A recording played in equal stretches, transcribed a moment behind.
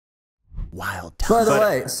Wild times. By the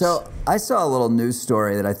way, so I saw a little news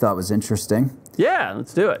story that I thought was interesting. Yeah,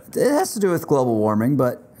 let's do it. It has to do with global warming,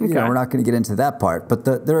 but you know, we're not going to get into that part. But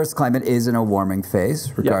the Earth's climate is in a warming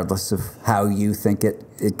phase, regardless of how you think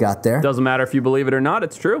it got there. Doesn't matter if you believe it or not,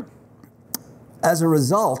 it's true. As a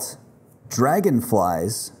result,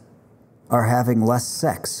 dragonflies are having less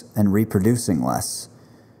sex and reproducing less.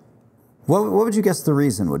 What would you guess the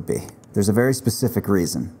reason would be? There's a very specific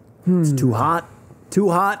reason. It's too hot. Too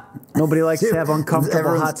hot. Nobody likes to have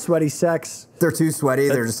uncomfortable, hot, sweaty sex. They're too sweaty.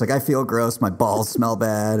 They're just like, I feel gross. My balls smell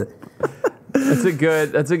bad. That's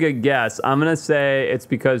a good guess. I'm going to say it's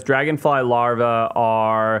because dragonfly larvae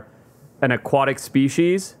are an aquatic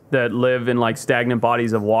species that live in like stagnant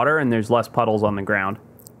bodies of water, and there's less puddles on the ground.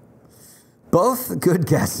 Both good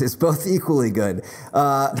guesses, both equally good.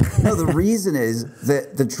 No, the reason is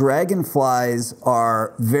that the dragonflies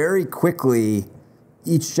are very quickly,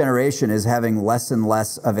 each generation is having less and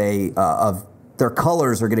less of their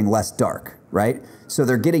colors are getting less dark, right? So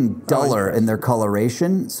they're getting duller in their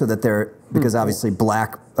coloration so that because obviously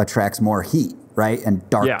black attracts more heat, right? And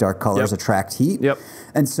dark colors attract heat. Yep.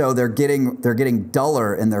 And so they're getting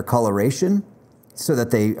duller in their coloration so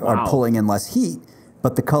that they are pulling in less heat.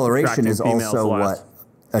 But the coloration is also what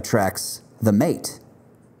attracts the mate.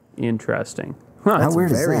 Interesting. Huh, how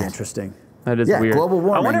weird is that? Very interesting. That is weird. Global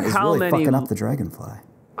warming is really many, fucking up the dragonfly.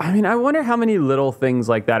 I mean, I wonder how many little things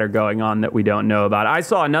like that are going on that we don't know about. I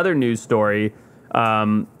saw another news story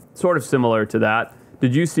sort of similar to that.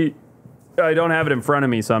 Did you see... I don't have it in front of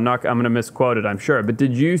me, so I'm going to misquote it, I'm sure. But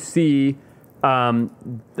did you see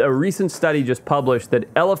a recent study just published that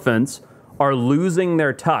elephants are losing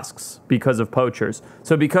their tusks because of poachers?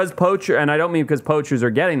 So and I don't mean because poachers are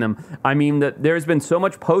getting them, I mean that there's been so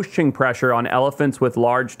much poaching pressure on elephants with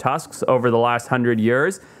large tusks over the last 100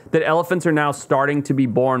 years that elephants are now starting to be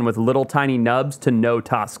born with little tiny nubs to no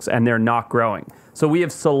tusks, and they're not growing. So we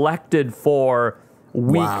have selected for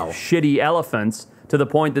weak, shitty elephants to the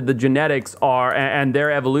point that the genetics are, and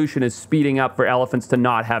their evolution is speeding up for elephants to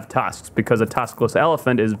not have tusks, because a tuskless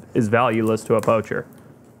elephant is valueless to a poacher.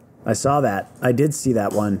 I saw that. I did see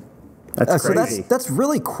that one. That's crazy. So that's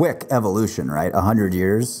really quick evolution, right? 100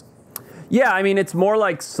 years? Yeah, I mean, it's more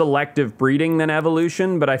like selective breeding than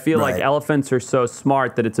evolution, but I feel like elephants are so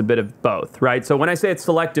smart that it's a bit of both, right? So when I say it's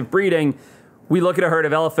selective breeding, we look at a herd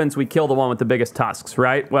of elephants, we kill the one with the biggest tusks,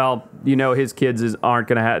 right? Well, you know his kids aren't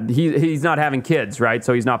going to have... He's not having kids, right?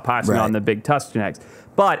 So he's not passing on the big tusk genetics.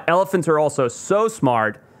 But elephants are also so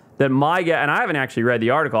smart that my guess... And I haven't actually read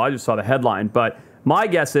the article, I just saw the headline, but... My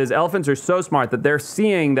guess is elephants are so smart that they're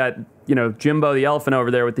seeing that, you know, Jimbo the elephant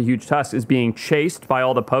over there with the huge tusk is being chased by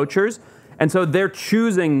all the poachers. And so they're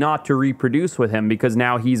choosing not to reproduce with him because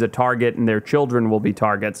now he's a target and their children will be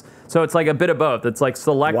targets. So it's like a bit of both. It's like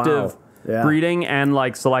selective breeding and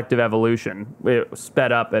like selective evolution. It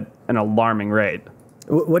sped up at an alarming rate.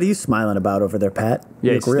 What are you smiling about over there, Pat?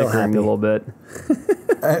 Yeah, he's snickering a little bit.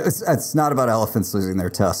 It's not about elephants losing their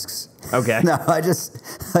tusks. Okay. No,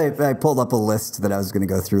 I pulled up a list that I was going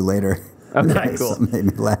to go through later. Okay, cool. Made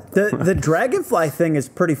me laugh. The dragonfly thing is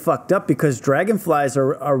pretty fucked up because dragonflies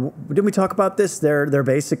are didn't we talk about this? They're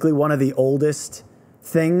basically one of the oldest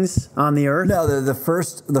things on the earth. No, they're the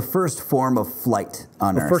first form of flight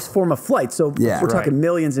on Earth. The first form of flight. So we're talking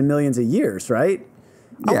millions and millions of years, right?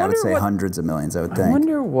 Yeah, I would say hundreds of millions, I would think. I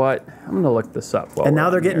wonder what... I'm going to look this up. And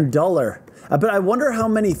now they're getting duller. But I wonder how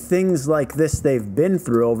many things like this they've been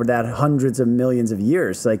through over that hundreds of millions of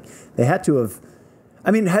years. Like, they had to have...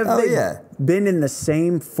 I mean, have they been in the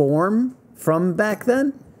same form from back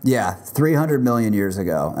then? Yeah, 300 million years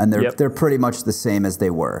ago. And they're pretty much the same as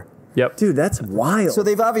they were. Yep. Dude, that's wild. So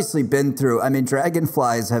they've obviously been through... I mean,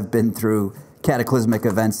 dragonflies have been through cataclysmic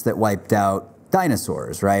events that wiped out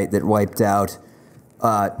dinosaurs, right? That wiped out...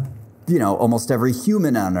 you know, almost every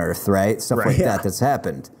human on Earth, right? Stuff like that's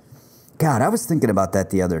happened. God, I was thinking about that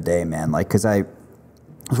the other day, man. Like, because I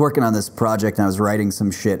was working on this project and I was writing some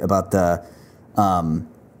shit about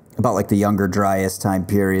like the Younger Dryas time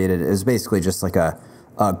period. It was basically just like a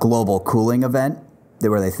global cooling event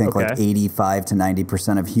where they think like 85 to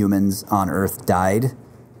 90% of humans on Earth died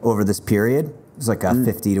over this period. It was like a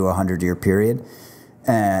 50 to 100 year period.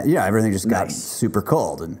 And, you know, everything just got super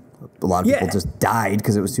cold and a lot of people just died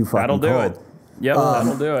because it was too fucking cold. That'll do it. Yep,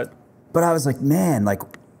 that'll do it. But I was like, man, like,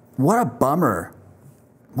 what a bummer.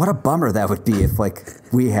 What a bummer that would be if, like,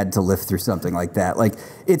 we had to live through something like that. Like,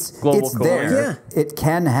 it's there. Yeah. It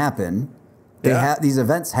can happen. These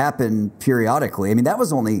events happen periodically. I mean, that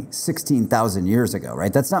was only 16,000 years ago,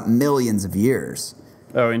 right? That's not millions of years.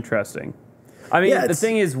 Oh, interesting. I mean, the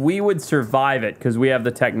thing is, we would survive it because we have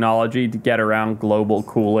the technology to get around global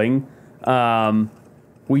cooling.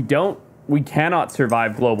 We don't we cannot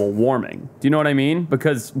survive global warming. Do you know what I mean?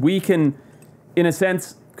 Because we can, in a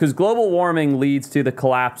sense, because global warming leads to the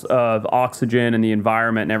collapse of oxygen and the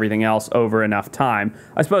environment and everything else over enough time.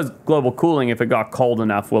 I suppose global cooling, if it got cold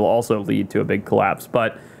enough, will also lead to a big collapse.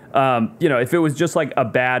 But, you know, if it was just like a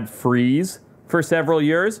bad freeze for several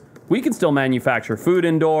years, we can still manufacture food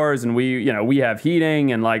indoors, and we have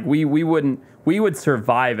heating, and like we would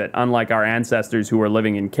survive it, unlike our ancestors who were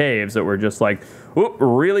living in caves that were just like, oop,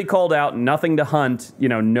 really cold out, nothing to hunt, you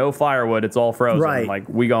know, no firewood, it's all frozen. Right. Like,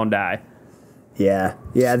 we gonna die. Yeah.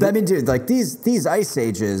 I mean, dude, like these ice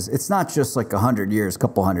ages, it's not just like 100 years,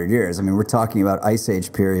 couple hundred years. I mean, we're talking about ice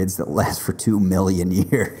age periods that last for 2 million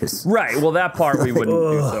years. Right. Well, that part we wouldn't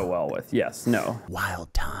do so well with. Yes. No.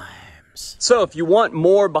 Wild times. So if you want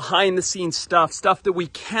more behind the scenes stuff that we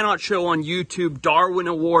cannot show on YouTube, Darwin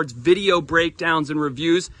Awards, video breakdowns and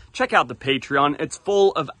reviews, check out the Patreon. It's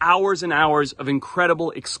full of hours and hours of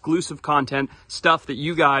incredible exclusive content, stuff that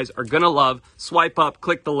you guys are going to love. Swipe up,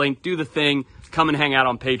 click the link, do the thing, come and hang out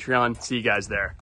on Patreon. See you guys there.